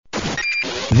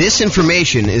This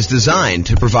information is designed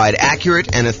to provide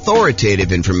accurate and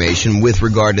authoritative information with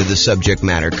regard to the subject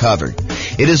matter covered.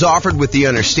 It is offered with the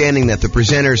understanding that the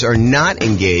presenters are not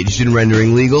engaged in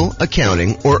rendering legal,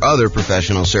 accounting, or other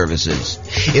professional services.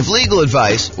 If legal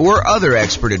advice or other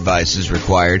expert advice is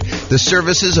required, the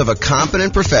services of a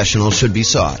competent professional should be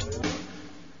sought.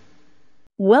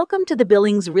 Welcome to the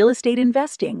Billings Real Estate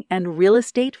Investing and Real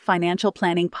Estate Financial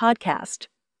Planning Podcast.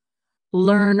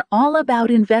 Learn all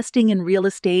about investing in real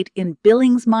estate in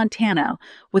Billings, Montana,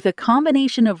 with a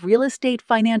combination of real estate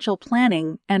financial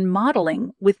planning and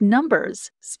modeling with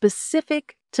numbers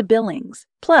specific to Billings,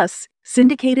 plus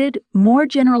syndicated, more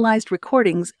generalized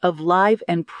recordings of live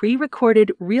and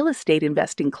pre-recorded real estate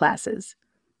investing classes.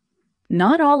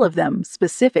 Not all of them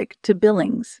specific to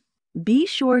Billings. Be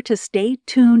sure to stay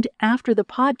tuned after the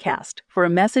podcast for a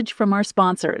message from our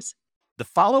sponsors. The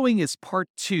following is part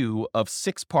 2 of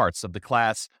 6 parts of the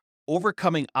class,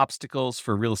 Overcoming Obstacles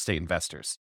for Real Estate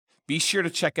Investors. Be sure to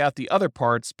check out the other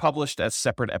parts published as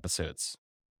separate episodes.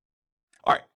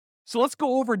 All right, so let's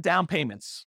go over down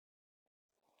payments.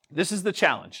 This is the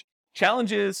challenge.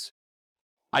 Challenge is,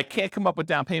 I can't come up with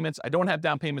down payments. I don't have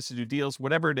down payments to do deals,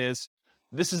 whatever it is.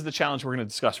 This is the challenge we're going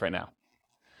to discuss right now.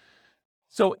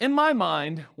 So in my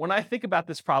mind, when I think about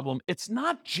this problem, it's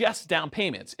not just down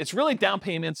payments. It's really down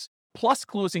payments plus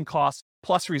closing costs,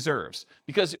 plus reserves.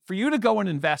 Because for you to go and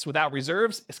invest without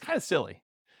reserves, it's kind of silly.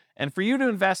 And for you to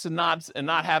invest and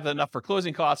not have enough for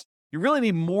closing costs, you really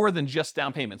need more than just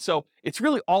down payment. So it's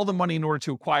really all the money in order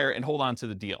to acquire and hold on to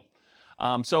the deal.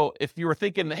 So if you were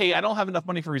thinking, hey, I don't have enough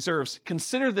money for reserves,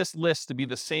 consider this list to be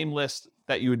the same list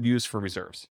that you would use for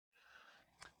reserves.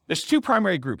 There's 2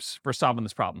 primary groups for solving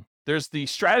this problem. There's the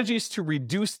strategies to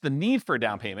reduce the need for a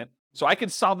down payment. So I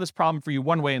could solve this problem for you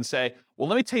one way and say, well,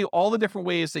 let me tell you all the different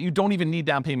ways that you don't even need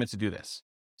down payment to do this.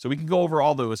 So we can go over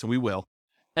all those, and we will.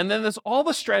 And then there's all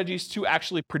the strategies to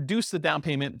actually produce the down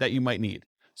payment that you might need.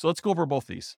 So let's go over both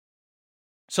these.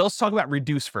 So let's talk about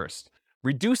reduce first.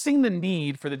 Reducing the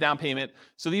need for the down payment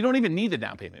so that you don't even need the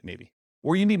down payment maybe,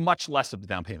 or you need much less of the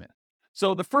down payment.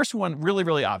 So the first one, really,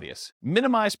 really obvious.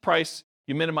 Minimize price.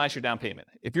 You minimize your down payment.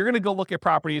 If you're going to go look at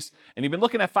properties and you've been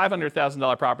looking at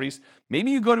 $500,000 properties,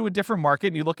 maybe you go to a different market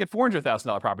and you look at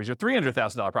 $400,000 properties or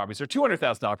 $300,000 properties or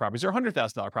 $200,000 properties or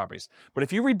 $100,000 properties. But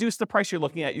if you reduce the price you're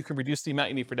looking at, you can reduce the amount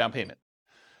you need for down payment.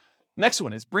 Next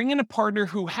one is bring in a partner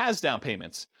who has down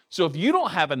payments. So if you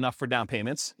don't have enough for down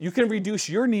payments, you can reduce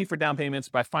your need for down payments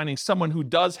by finding someone who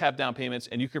does have down payments,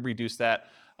 and you can reduce that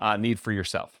need for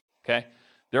yourself, okay?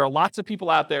 There are lots of people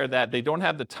out there that they don't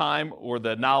have the time or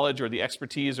the knowledge or the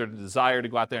expertise or the desire to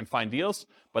go out there and find deals,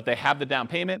 but they have the down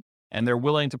payment and they're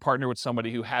willing to partner with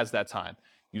somebody who has that time.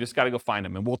 You just got to go find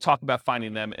them. And we'll talk about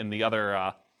finding them in the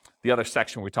other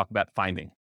section where we talk about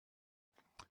finding.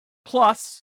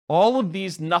 Plus, all of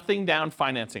these nothing down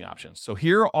financing options. So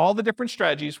here are all the different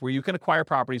strategies where you can acquire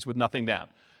properties with nothing down.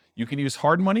 You can use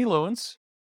hard money loans.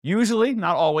 Usually,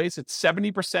 not always, it's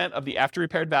 70% of the after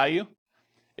repaired value.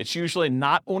 It's usually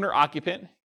not owner-occupant.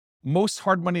 Most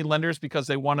hard money lenders, because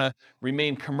they want to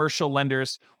remain commercial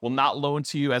lenders, will not loan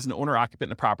to you as an owner-occupant in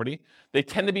the property. They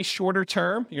tend to be shorter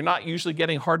term. You're not usually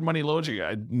getting hard money loans, or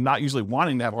you're not usually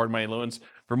wanting to have hard money loans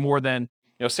for more than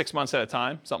 6 months at a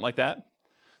time, something like that.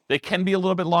 They can be a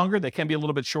little bit longer. They can be a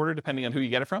little bit shorter, depending on who you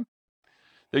get it from.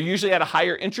 They're usually at a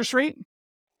higher interest rate,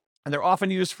 and they're often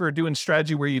used for doing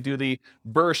strategy where you do the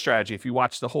BRRRR strategy. If you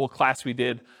watch the whole class we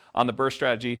did on the BRRRR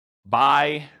strategy,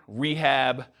 buy,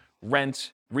 rehab,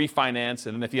 rent, refinance,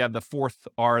 and then if you have the 4th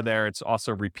R there, it's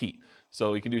also repeat.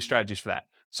 So you can do strategies for that.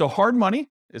 So hard money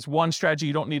is one strategy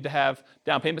you don't need to have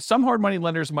down payment. Some hard money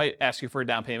lenders might ask you for a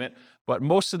down payment, but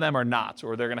most of them are not,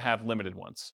 or they're going to have limited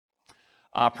ones.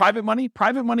 Private money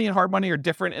and hard money are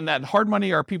different in that hard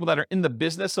money are people that are in the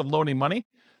business of loaning money.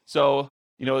 So,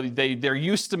 they're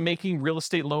used to making real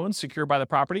estate loans secured by the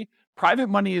property. Private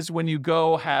money is when you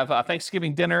go have a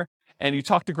Thanksgiving dinner and you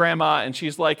talk to grandma and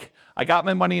she's like, I got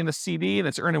my money in the CD and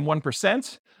it's earning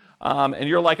 1%. And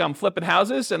you're like, I'm flipping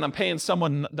houses and I'm paying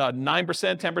someone 9%,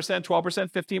 10%,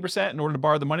 12%, 15% in order to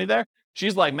borrow the money there.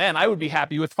 She's like, man, I would be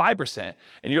happy with 5%.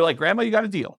 And you're like, grandma, you got a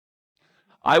deal.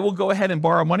 I will go ahead and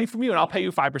borrow money from you and I'll pay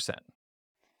you 5%.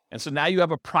 And so now you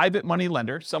have a private money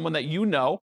lender, someone that you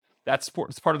know. That's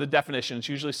part of the definition. It's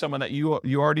usually someone that you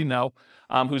already know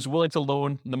who's willing to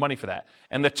loan the money for that.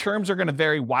 And the terms are going to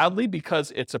vary wildly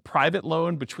because it's a private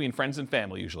loan between friends and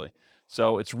family usually.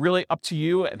 So it's really up to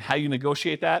you and how you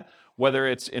negotiate that, whether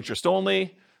it's interest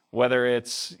only, whether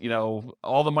it's,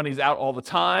 all the money's out all the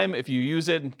time. If you use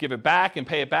it and give it back and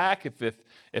pay it back,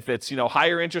 if it's,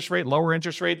 higher interest rate, lower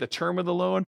interest rate, the term of the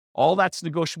loan, all that's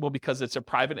negotiable because it's a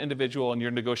private individual and you're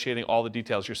negotiating all the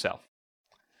details yourself.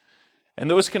 And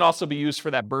those can also be used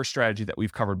for that BRRRR strategy that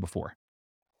we've covered before.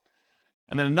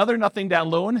 And then another nothing down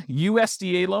loan,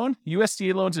 USDA loan.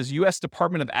 USDA loans is U.S.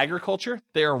 Department of Agriculture.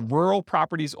 They are rural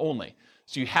properties only.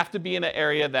 So you have to be in an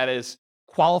area that is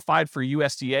qualified for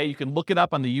USDA. You can look it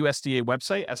up on the USDA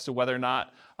website as to whether or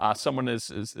not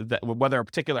whether a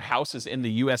particular house is in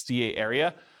the USDA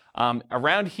area.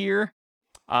 Around here,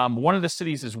 one of the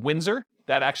cities is Windsor.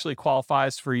 That actually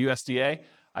qualifies for USDA.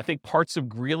 I think parts of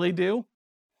Greeley do.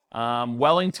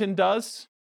 Wellington does.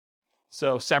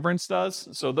 So Severance does.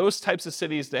 So those types of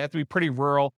cities, they have to be pretty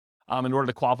rural in order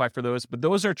to qualify for those. But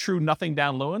those are true nothing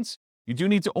down loans. You do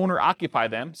need to own or occupy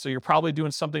them. So you're probably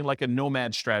doing something like a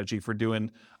nomad strategy for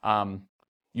doing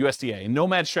USDA. A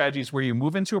nomad strategy is where you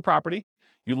move into a property,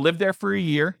 you live there for a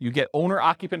year, you get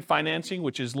owner-occupant financing,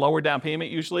 which is lower down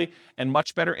payment usually, and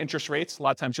much better interest rates. A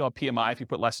lot of times you'll have PMI if you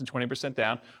put less than 20%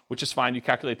 down, which is fine. You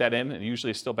calculate that in, and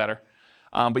usually it's still better.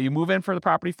 But you move in for the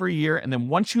property for a year, and then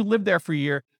once you live there for a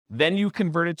year, then you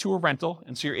convert it to a rental,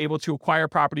 and so you're able to acquire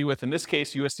property with, in this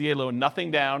case, USDA loan, nothing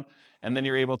down, and then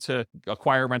you're able to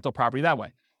acquire rental property that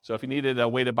way. So if you needed a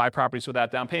way to buy properties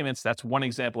without down payments, that's one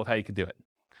example of how you could do it.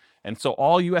 And so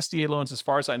all USDA loans, as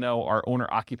far as I know, are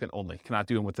owner-occupant only, cannot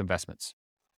do them with investments.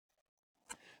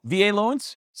 VA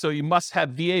loans, so you must have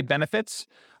VA benefits.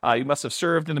 You must have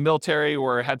served in the military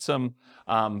or had some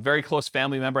very close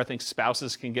family member. I think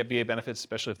spouses can get VA benefits,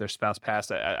 especially if their spouse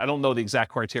passed. I don't know the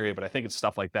exact criteria, but I think it's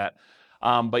stuff like that.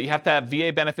 But you have to have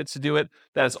VA benefits to do it.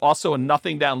 That is also a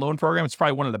nothing down loan program. It's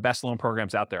probably one of the best loan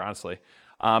programs out there, honestly.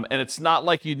 And it's not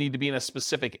like you need to be in a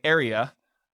specific area.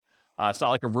 It's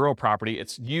not like a rural property.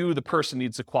 It's you, the person,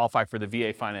 needs to qualify for the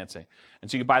VA financing.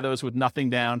 And so you can buy those with nothing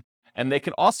down. And they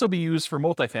can also be used for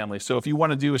multifamily. So if you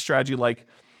want to do a strategy like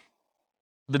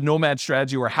the nomad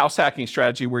strategy or house hacking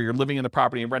strategy where you're living in the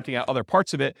property and renting out other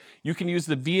parts of it, you can use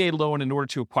the VA loan in order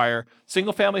to acquire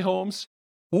single family homes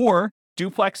or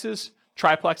duplexes,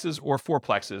 triplexes, or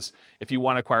fourplexes if you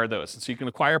want to acquire those. And so you can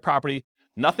acquire property,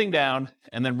 nothing down,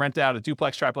 and then rent out a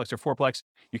duplex, triplex, or fourplex.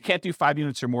 You can't do 5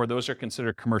 units or more. Those are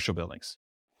considered commercial buildings.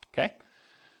 Okay?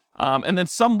 And then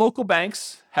some local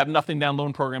banks have nothing down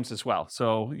loan programs as well.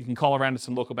 So you can call around to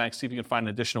some local banks, see if you can find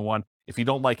an additional one if you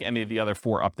don't like any of the other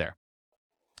 4 up there.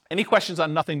 Any questions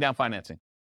on nothing down financing?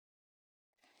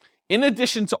 In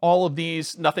addition to all of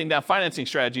these nothing down financing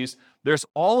strategies, there's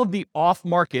all of the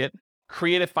off-market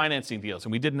creative financing deals.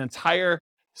 And we did an entire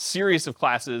series of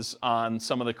classes on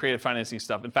some of the creative financing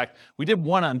stuff. In fact, we did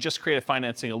one on just creative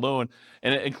financing alone,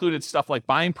 and it included stuff like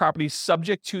buying properties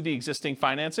subject to the existing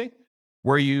financing,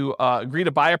 where you agree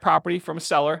to buy a property from a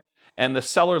seller, and the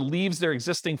seller leaves their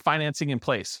existing financing in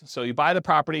place. So you buy the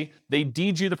property, they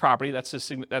deed you the property, that's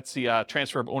the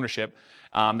transfer of ownership.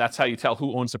 That's how you tell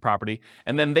who owns the property,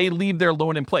 and then they leave their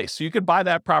loan in place. So you could buy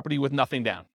that property with nothing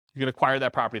down. You could acquire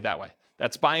that property that way.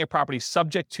 That's buying a property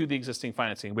subject to the existing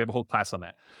financing. We have a whole class on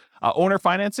that. Owner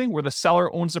financing, where the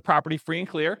seller owns the property free and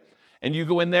clear, and you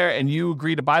go in there and you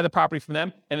agree to buy the property from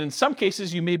them. And in some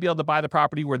cases, you may be able to buy the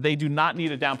property where they do not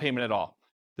need a down payment at all.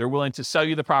 They're willing to sell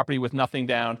you the property with nothing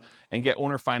down and get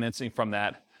owner financing from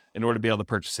that in order to be able to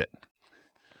purchase it.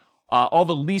 All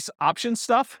the lease option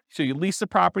stuff, so you lease the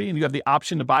property and you have the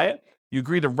option to buy it. You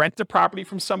agree to rent the property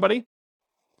from somebody,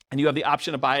 and you have the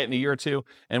option to buy it in a year or two.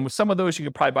 And with some of those, you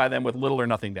could probably buy them with little or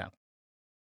nothing down.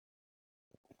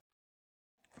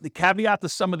 The caveat to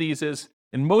some of these is,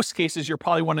 in most cases, you'll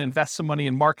probably want to invest some money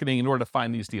in marketing in order to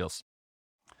find these deals.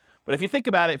 But if you think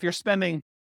about it, if you're spending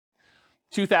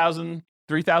 $2,000,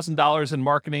 $3,000 in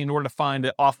marketing in order to find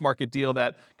an off-market deal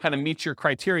that kind of meets your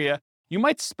criteria, you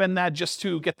might spend that just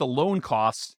to get the loan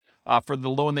costs for the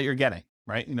loan that you're getting,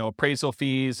 right? You know, appraisal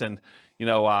fees and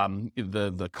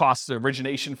the costs of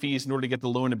origination fees in order to get the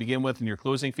loan to begin with and your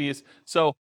closing fees. So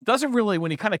it doesn't really, when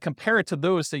you kind of compare it to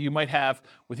those that you might have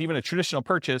with even a traditional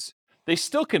purchase, they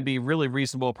still can be really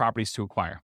reasonable properties to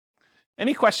acquire.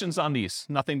 Any questions on these?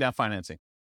 Nothing down financing.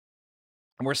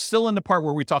 And we're still in the part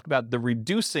where we talk about the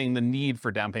reducing the need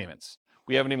for down payments.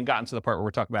 We haven't even gotten to the part where we're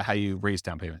talking about how you raise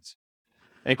down payments.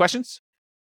 Any questions?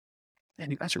 Man,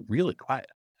 you guys are really quiet.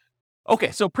 Okay,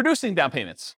 so producing down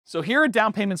payments. So here are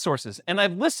down payment sources, and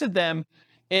I've listed them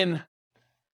in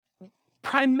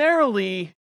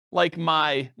primarily like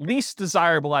my least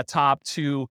desirable at top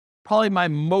to probably my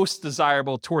most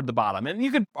desirable toward the bottom. And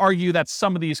you could argue that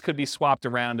some of these could be swapped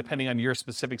around depending on your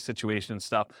specific situation and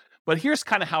stuff. But here's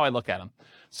kind of how I look at them.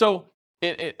 So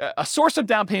a source of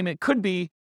down payment could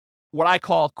be what I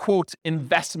call, quote,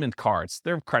 investment cards.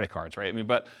 They're credit cards, right? I mean,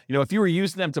 but, if you were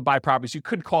using them to buy properties, you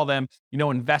could call them,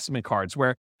 investment cards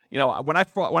where, when I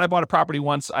bought a property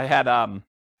once, I had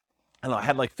I don't know, I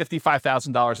had like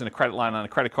 $55,000 in a credit line on a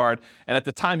credit card. And at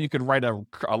the time you could write a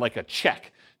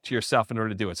check to yourself in order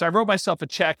to do it. So I wrote myself a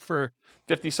check for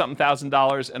 $50-something thousand,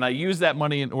 and I used that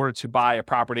money in order to buy a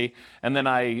property. And then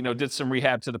I, did some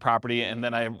rehab to the property. And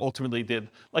then I ultimately did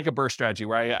like a burst strategy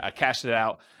where I cashed it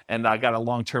out and I got a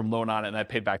long-term loan on it and I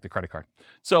paid back the credit card.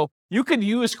 So you could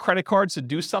use credit cards to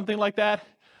do something like that.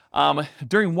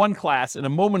 During one class, in a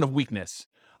moment of weakness,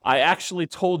 I actually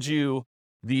told you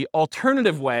the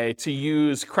alternative way to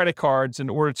use credit cards in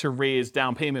order to raise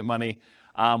down payment money,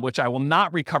 which I will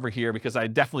not recover here because I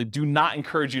definitely do not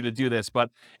encourage you to do this, but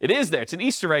it is there. It's an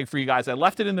Easter egg for you guys. I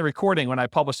left it in the recording when I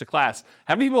published the class.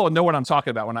 How many people know what I'm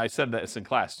talking about when I said this in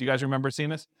class? Do you guys remember seeing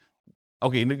this?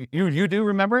 Okay, you do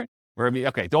remember it? Or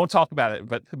okay, don't talk about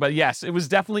it. But yes, it was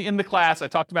definitely in the class. I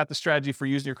talked about the strategy for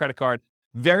using your credit card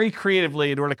very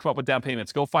creatively in order to come up with down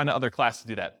payments. Go find another class to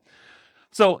do that.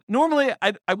 So normally,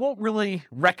 I won't really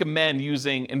recommend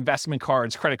using investment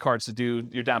cards, credit cards to do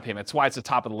your down payment. That's why it's the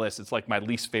top of the list. It's like my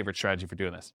least favorite strategy for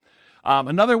doing this.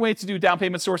 Another way to do down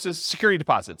payment sources, security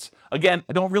deposits. Again,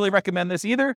 I don't really recommend this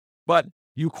either, but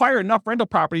you acquire enough rental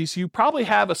properties, you probably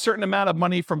have a certain amount of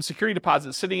money from security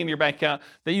deposits sitting in your bank account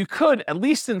that you could, at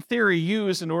least in theory,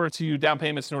 use in order to do down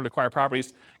payments in order to acquire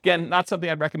properties. Again, not something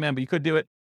I'd recommend, but you could do it.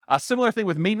 A similar thing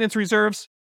with maintenance reserves.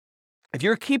 If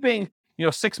you're keeping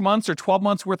 6 months or 12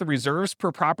 months worth of reserves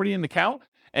per property in the account,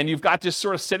 and you've got just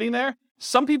sort of sitting there,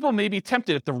 some people may be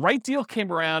tempted if the right deal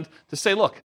came around to say,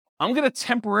 look, I'm going to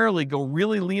temporarily go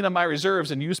really lean on my reserves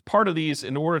and use part of these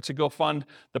in order to go fund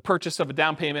the purchase of a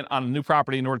down payment on a new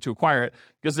property in order to acquire it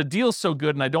because the deal's so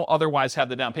good and I don't otherwise have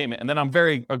the down payment. And then I'm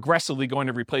very aggressively going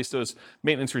to replace those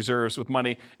maintenance reserves with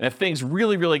money. And if things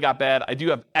really, really got bad, I do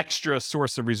have extra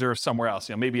source of reserves somewhere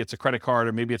else. Maybe it's a credit card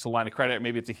or maybe it's a line of credit, or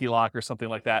maybe it's a HELOC or something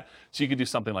like that. So you could do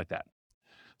something like that.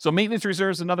 So maintenance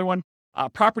reserves is another one.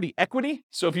 Property equity.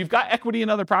 So if you've got equity in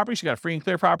other properties, you got a free and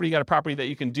clear property, you got a property that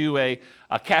you can do a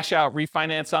cash out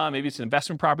refinance on. Maybe it's an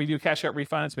investment property, you do a cash out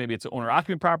refinance. Maybe it's an owner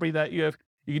occupant property that you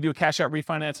can do a cash out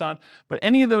refinance on. But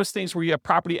any of those things where you have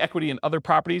property equity in other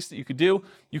properties that you could do,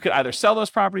 you could either sell those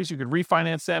properties, you could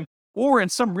refinance them, or in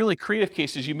some really creative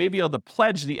cases, you may be able to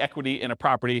pledge the equity in a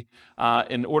property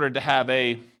in order to have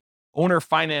a owner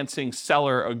financing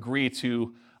seller agree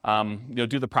to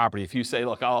do the property. If you say,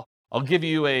 look, I'll give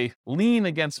you a lien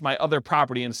against my other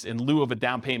property in lieu of a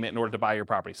down payment in order to buy your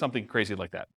property, something crazy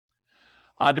like that.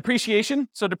 Depreciation.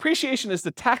 So depreciation is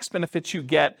the tax benefits you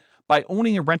get by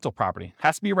owning a rental property. It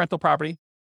has to be a rental property.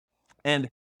 And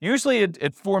usually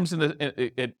it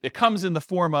comes in the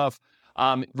form of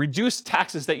reduced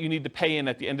taxes that you need to pay in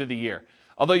at the end of the year.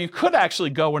 Although you could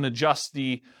actually go and adjust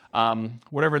the,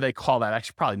 whatever they call that. I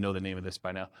actually probably know the name of this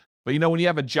by now. But when you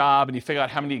have a job and you figure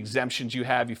out how many exemptions you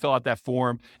have, you fill out that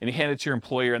form and you hand it to your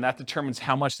employer, and that determines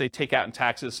how much they take out in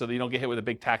taxes so that you don't get hit with a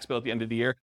big tax bill at the end of the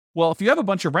year. Well, if you have a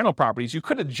bunch of rental properties, you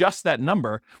could adjust that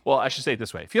number. Well, I should say it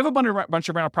this way. If you have a bunch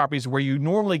of rental properties where you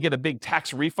normally get a big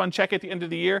tax refund check at the end of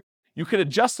the year, you could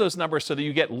adjust those numbers so that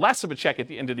you get less of a check at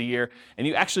the end of the year and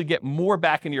you actually get more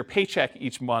back in your paycheck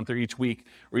each month or each week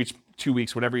or each 2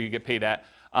 weeks, whatever you get paid at.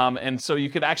 And so you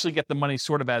could actually get the money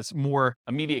sort of as more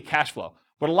immediate cash flow.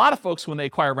 But a lot of folks, when they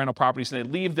acquire rental properties and they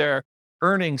leave their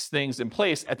earnings things in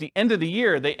place, at the end of the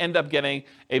year, they end up getting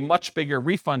a much bigger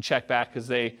refund check back because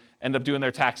they end up doing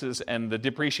their taxes and the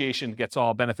depreciation gets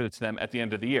all benefited to them at the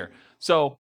end of the year.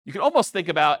 So you can almost think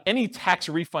about any tax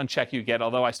refund check you get,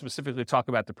 although I specifically talk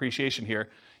about depreciation here,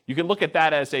 you can look at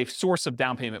that as a source of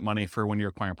down payment money for when you're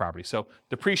acquiring property. So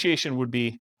depreciation would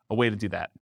be a way to do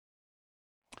that.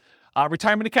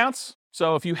 Retirement accounts.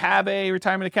 So if you have a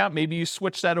retirement account, maybe you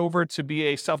switch that over to be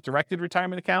a self-directed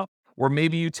retirement account, or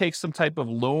maybe you take some type of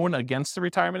loan against the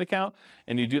retirement account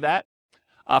and you do that.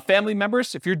 Family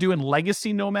members, if you're doing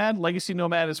legacy nomad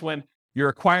is when you're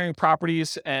acquiring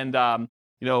properties and,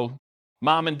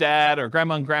 mom and dad or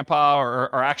grandma and grandpa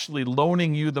are actually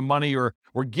loaning you the money or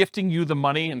gifting you the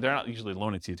money, and they're not usually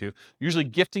loaning to you too, usually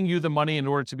gifting you the money in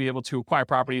order to be able to acquire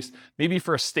properties. Maybe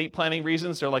for estate planning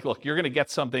reasons, they're like, look, you're going to get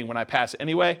something when I pass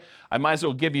anyway. I might as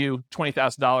well give you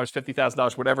 $20,000,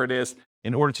 $50,000, whatever it is,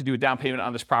 in order to do a down payment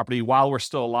on this property while we're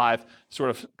still alive, sort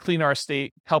of clean our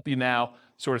estate, help you now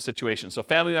sort of situation. So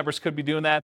family members could be doing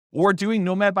that or doing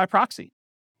nomad by proxy.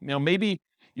 Maybe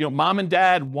mom and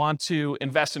dad want to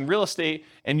invest in real estate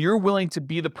and you're willing to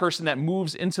be the person that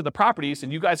moves into the properties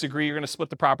and you guys agree you're going to split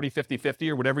the property 50-50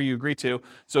 or whatever you agree to.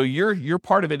 So your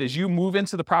part of it is you move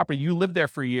into the property, you live there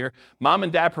for a year, mom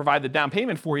and dad provide the down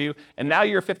payment for you, and now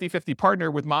you're a 50-50 partner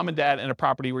with mom and dad in a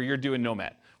property where you're doing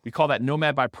nomad. We call that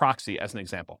nomad by proxy as an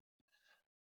example.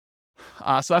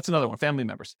 So that's another one, family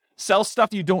members. Sell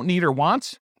stuff you don't need or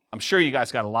want. I'm sure you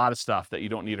guys got a lot of stuff that you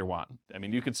don't need or want. I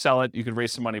mean, you could sell it, you could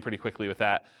raise some money pretty quickly with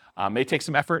that. May take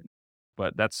some effort,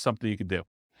 but that's something you could do.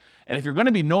 And if you're going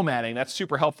to be nomading, that's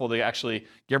super helpful to actually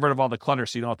get rid of all the clutter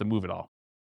so you don't have to move it all.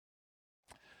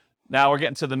 Now we're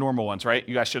getting to the normal ones, right?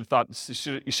 You guys should have thought,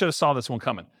 you should have saw this one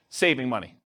coming. Saving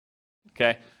money,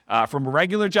 okay? From a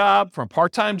regular job, from a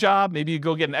part-time job, maybe you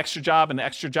go get an extra job, and the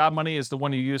extra job money is the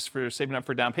one you use for saving up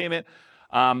for down payment.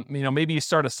 Maybe you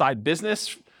start a side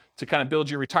business to kind of build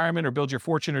your retirement or build your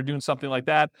fortune or doing something like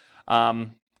that.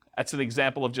 That's an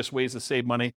example of just ways to save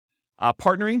money.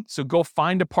 Partnering, so go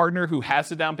find a partner who has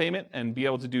the down payment and be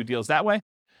able to do deals that way.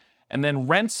 And then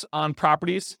rents on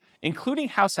properties, including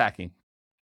house hacking.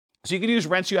 So you can use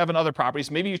rents you have in other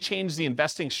properties. Maybe you change the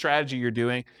investing strategy you're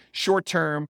doing short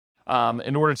term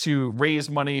in order to raise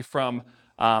money from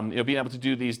being able to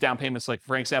do these down payments. Like,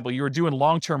 for example, you were doing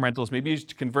long-term rentals. Maybe you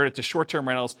convert it to short-term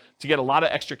rentals to get a lot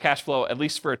of extra cash flow, at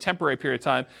least for a temporary period of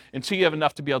time, until you have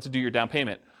enough to be able to do your down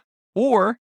payment.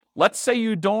 Or let's say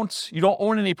you don't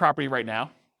own any property right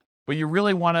now, but you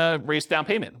really want to raise down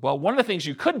payment. Well, one of the things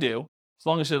you could do, as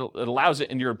long as it allows it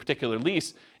in your particular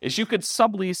lease, is you could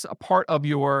sublease a part of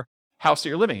your house that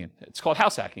you're living in. It's called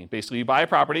house hacking. Basically, you buy a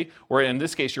property, or in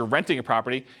this case, you're renting a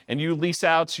property, and you lease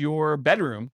out your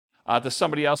bedroom to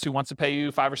somebody else who wants to pay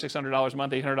you $500 or $600 a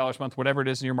month, $800 a month, whatever it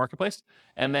is in your marketplace,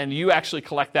 and then you actually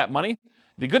collect that money.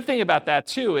 The good thing about that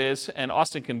too is, and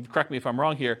Austin can correct me if I'm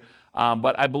wrong here,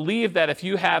 but I believe that if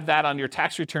you have that on your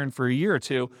tax return for a year or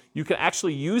two, you can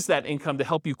actually use that income to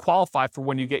help you qualify for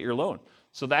when you get your loan.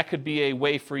 So that could be a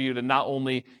way for you to not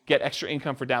only get extra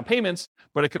income for down payments,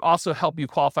 but it could also help you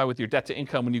qualify with your debt to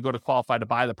income when you go to qualify to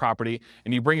buy the property,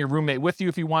 and you bring your roommate with you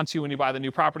if you want to when you buy the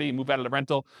new property, you move out of the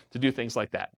rental to do things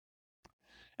like that.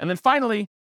 And then finally,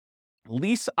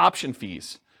 lease option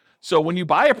fees. So when you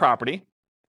buy a property,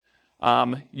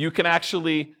 you can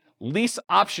actually lease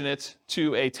option it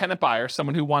to a tenant buyer,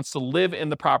 someone who wants to live in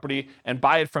the property and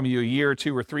buy it from you a year or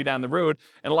 2 or 3 down the road.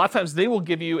 And a lot of times they will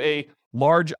give you a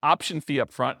large option fee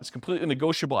up front. It's completely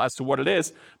negotiable as to what it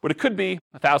is, but it could be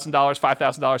 $1,000,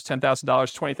 $5,000, $10,000,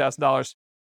 $20,000.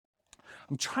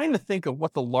 I'm trying to think of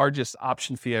what the largest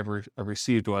option fee I ever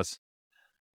received was.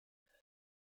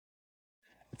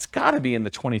 It's got to be in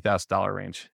the $20,000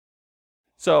 range.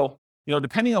 So,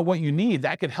 depending on what you need,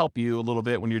 that could help you a little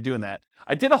bit when you're doing that.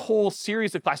 I did a whole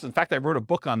series of classes. In fact, I wrote a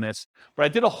book on this, but I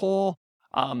did a whole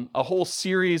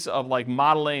series of like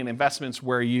modeling and investments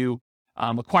where you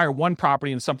acquire one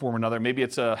property in some form or another. Maybe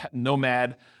it's a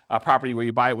nomad property where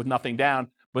you buy it with nothing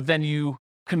down, but then you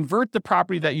convert the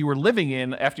property that you were living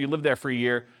in after you lived there for a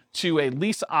year to a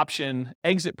lease option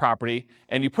exit property,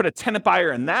 and you put a tenant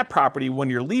buyer in that property when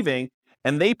you're leaving,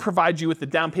 and they provide you with the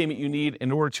down payment you need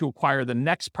in order to acquire the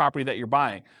next property that you're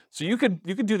buying. So you could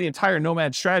do the entire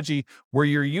nomad strategy where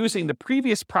you're using the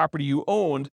previous property you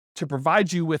owned to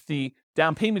provide you with the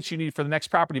down payments you need for the next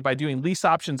property by doing lease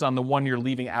options on the one you're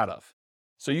leaving out of.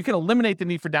 So you can eliminate the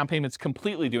need for down payments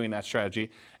completely doing that strategy.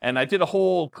 And I did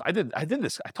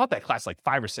this. I taught that class like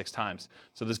 5 or 6 times.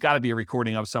 So there's got to be a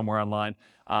recording of somewhere online.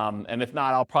 And if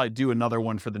not, I'll probably do another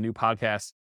one for the new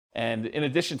podcast. And in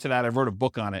addition to that, I wrote a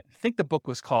book on it. I think the book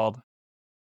was called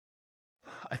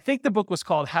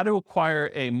How to Acquire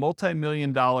a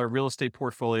Multi-Million-Dollar Real Estate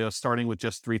Portfolio Starting with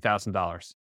Just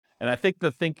 $3,000. And I think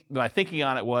my thinking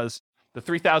on it was the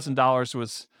 $3,000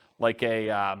 was like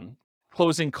a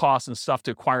closing costs and stuff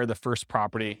to acquire the first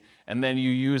property. And then you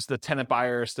use the tenant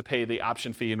buyers to pay the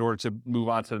option fee in order to move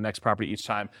on to the next property each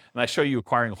time. And I show you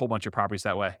acquiring a whole bunch of properties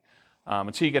that way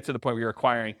until you get to the point where you're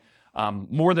acquiring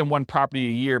more than one property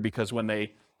a year, because when the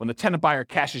tenant buyer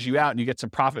cashes you out and you get some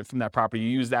profit from that property, you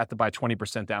use that to buy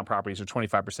 20% down properties or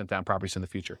 25% down properties in the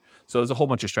future. So there's a whole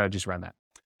bunch of strategies around that.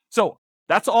 So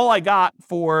that's all I got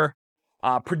for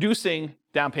producing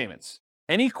down payments.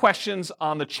 Any questions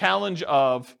on the challenge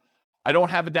of I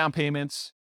don't have a down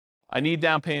payments, I need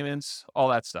down payments, all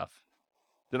that stuff?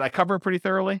 Did I cover it pretty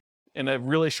thoroughly in a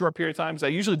really short period of time? Because I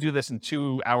usually do this in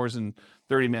 2 hours and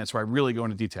 30 minutes where I really go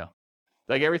into detail.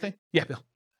 Did I get everything? Yeah, Bill.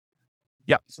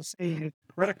 Yep.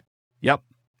 Yep.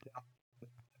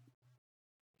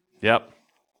 Yep.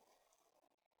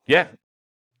 Yeah.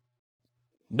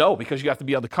 No, because you have to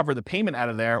be able to cover the payment out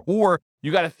of there, or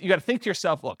you got to think to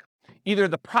yourself, look, either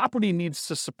the property needs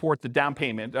to support the down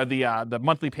payment, or the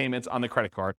monthly payments on the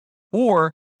credit card,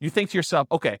 or you think to yourself,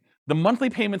 okay, the monthly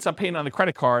payments I'm paying on the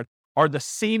credit card are the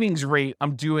savings rate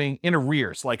I'm doing in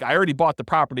arrears. Like I already bought the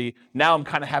property, now I'm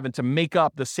kind of having to make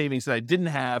up the savings that I didn't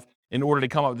have in order to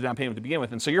come up with the down payment to begin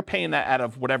with. And so you're paying that out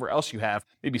of whatever else you have.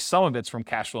 Maybe some of it's from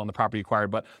cash flow on the property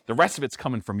acquired, but the rest of it's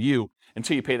coming from you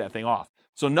until you pay that thing off.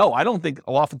 So no, I don't think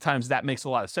oftentimes that makes a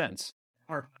lot of sense.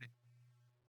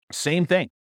 Same thing.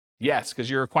 Yes, because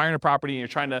you're acquiring a property and you're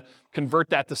trying to convert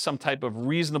that to some type of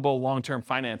reasonable long-term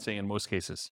financing in most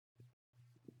cases.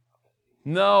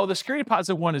 No, the security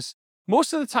deposit one is,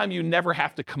 most of the time you never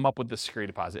have to come up with the security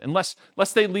deposit unless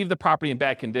they leave the property in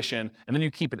bad condition and then you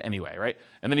keep it anyway, right?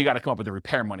 And then you got to come up with the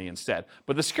repair money instead.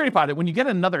 But the security deposit, when you get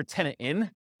another tenant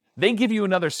in, they give you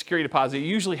another security deposit. You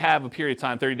usually have a period of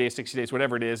time, 30 days, 60 days,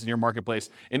 whatever it is in your marketplace,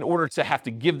 in order to have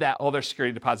to give that other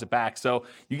security deposit back. So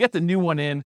you get the new one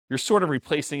in, you're sort of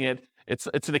replacing it. It's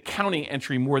an accounting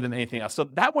entry more than anything else. So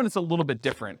that one is a little bit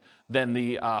different than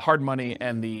the hard money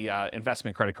and the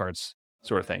investment credit cards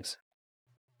sort of things.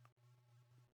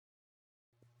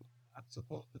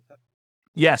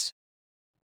 Yes.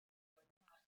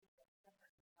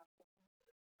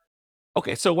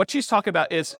 Okay, so what she's talking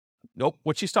about is,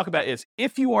 what she's talking about is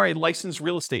if you are a licensed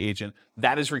real estate agent,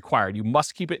 that is required. You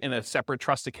must keep it in a separate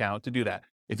trust account to do that.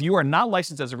 If you are not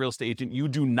licensed as a real estate agent, you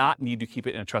do not need to keep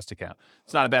it in a trust account.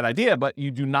 It's not a bad idea, but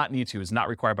you do not need to. It's not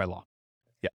required by law.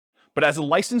 Yeah. But as a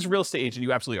licensed real estate agent,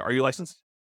 you absolutely are. Are you licensed?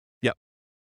 Yep.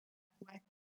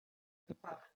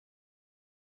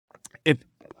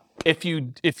 If you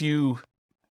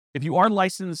are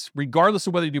licensed, regardless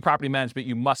of whether you do property management,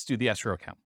 you must do the escrow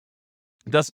account.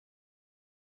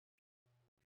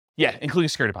 Yeah, including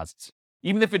security deposits.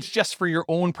 Even if it's just for your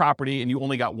own property and you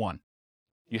only got one,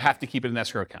 you have to keep it in an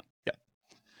escrow account. Yeah.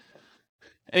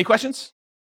 Any questions?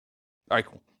 All right,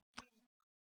 cool.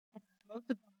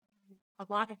 A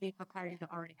lot of these require you to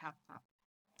already have some.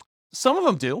 Some of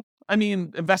them do. I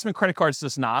mean, investment credit cards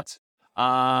does not.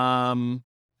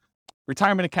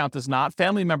 Retirement account does not.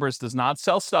 Family members does not.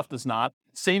 Sell stuff does not.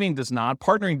 Saving does not.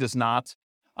 Partnering does not.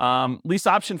 Lease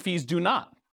option fees do not.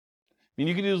 I mean,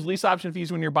 you can use lease option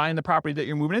fees when you're buying the property that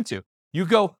you're moving into. You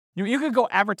could go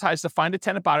advertise to find a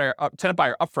tenant buyer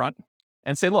up front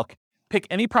and say, look, pick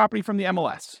any property from the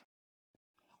MLS.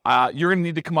 You're going to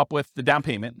need to come up with the down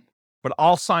payment, but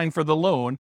I'll sign for the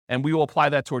loan and we will apply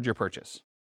that towards your purchase.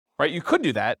 Right? You could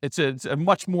do that. It's a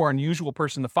much more unusual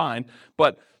person to find,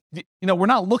 but we're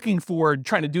not looking for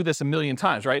trying to do this a million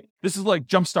times, right? This is like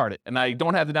jumpstart it, and I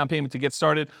don't have the down payment to get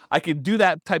started. I could do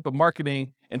that type of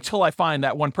marketing until I find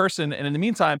that one person, and in the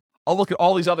meantime, I'll look at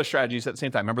all these other strategies at the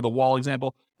same time. Remember the wall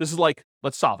example? This is like,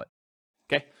 let's solve it.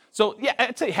 Okay? So yeah,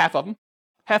 I'd say half of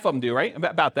them do, right?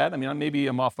 About that. I mean, maybe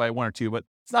I'm off by one or two, but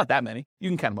it's not that many. You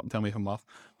can count them up and tell me if I'm off.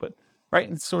 But right?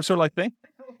 It's sort of like thing.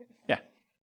 Yeah.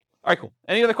 All right, cool.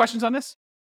 Any other questions on this? Is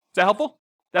that helpful?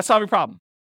 That's solve your problem.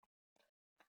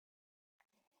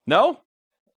 No?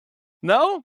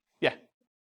 No? Yeah.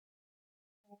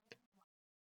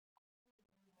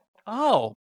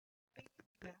 Oh.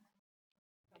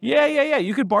 Yeah.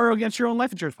 You could borrow against your own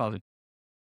life insurance policy.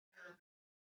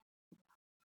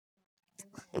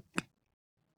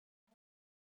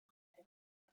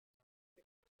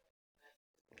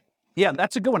 Yeah,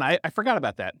 that's a good one. I forgot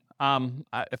about that.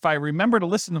 If I remember to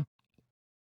listen.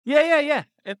 Yeah.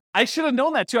 I should have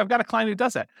known that too. I've got a client who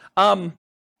does that.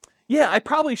 Yeah, I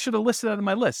probably should have listed that on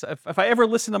my list. If I ever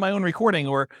listen to my own recording,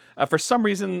 or for some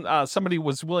reason somebody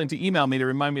was willing to email me to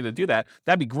remind me to do that,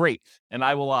 that'd be great. And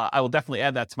I will definitely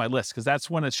add that to my list because that's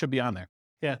when it should be on there.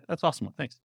 Yeah, that's awesome.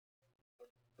 Thanks.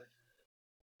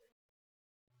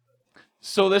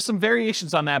 So there's some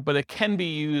variations on that, but it can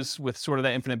be used with sort of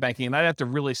that infinite banking. And I'd have to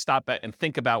really stop it and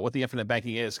think about what the infinite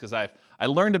banking is because I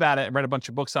learned about it and read a bunch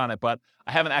of books on it, but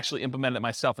I haven't actually implemented it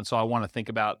myself. And so I want to think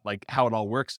about like how it all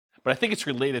works. But I think it's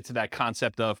related to that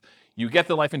concept of you get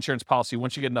the life insurance policy.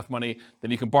 Once you get enough money, then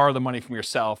you can borrow the money from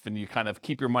yourself and you kind of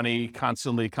keep your money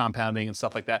constantly compounding and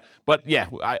stuff like that. But yeah,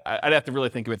 I'd have to really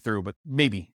think of it through, but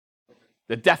maybe.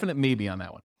 The definite maybe on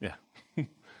that one. Yeah.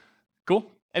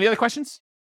 Cool. Any other questions?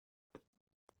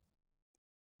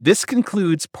 This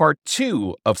concludes part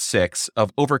 2 of 6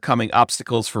 of Overcoming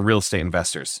Obstacles for Real Estate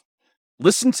Investors.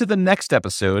 Listen to the next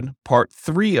episode, part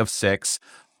 3 of 6,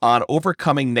 on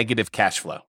overcoming negative cash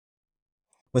flow.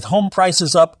 With home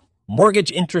prices up,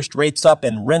 mortgage interest rates up,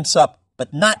 and rents up,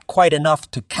 but not quite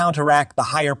enough to counteract the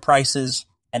higher prices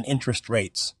and interest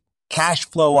rates. Cash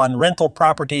flow on rental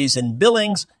properties and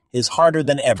billings is harder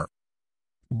than ever.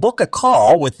 Book a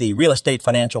call with the Real Estate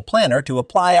Financial Planner to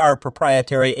apply our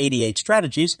proprietary 88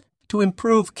 strategies to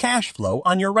improve cash flow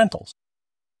on your rentals.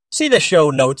 See the show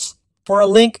notes for a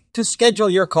link to schedule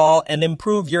your call and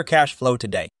improve your cash flow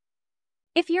today.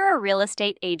 If you're a real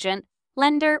estate agent,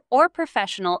 lender, or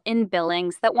professional in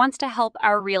Billings that wants to help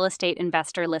our real estate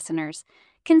investor listeners,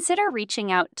 consider reaching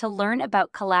out to learn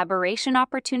about collaboration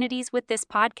opportunities with this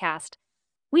podcast.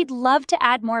 We'd love to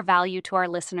add more value to our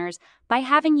listeners by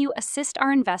having you assist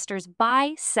our investors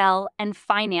buy, sell, and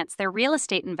finance their real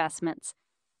estate investments.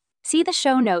 See the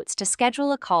show notes to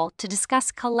schedule a call to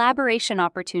discuss collaboration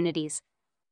opportunities.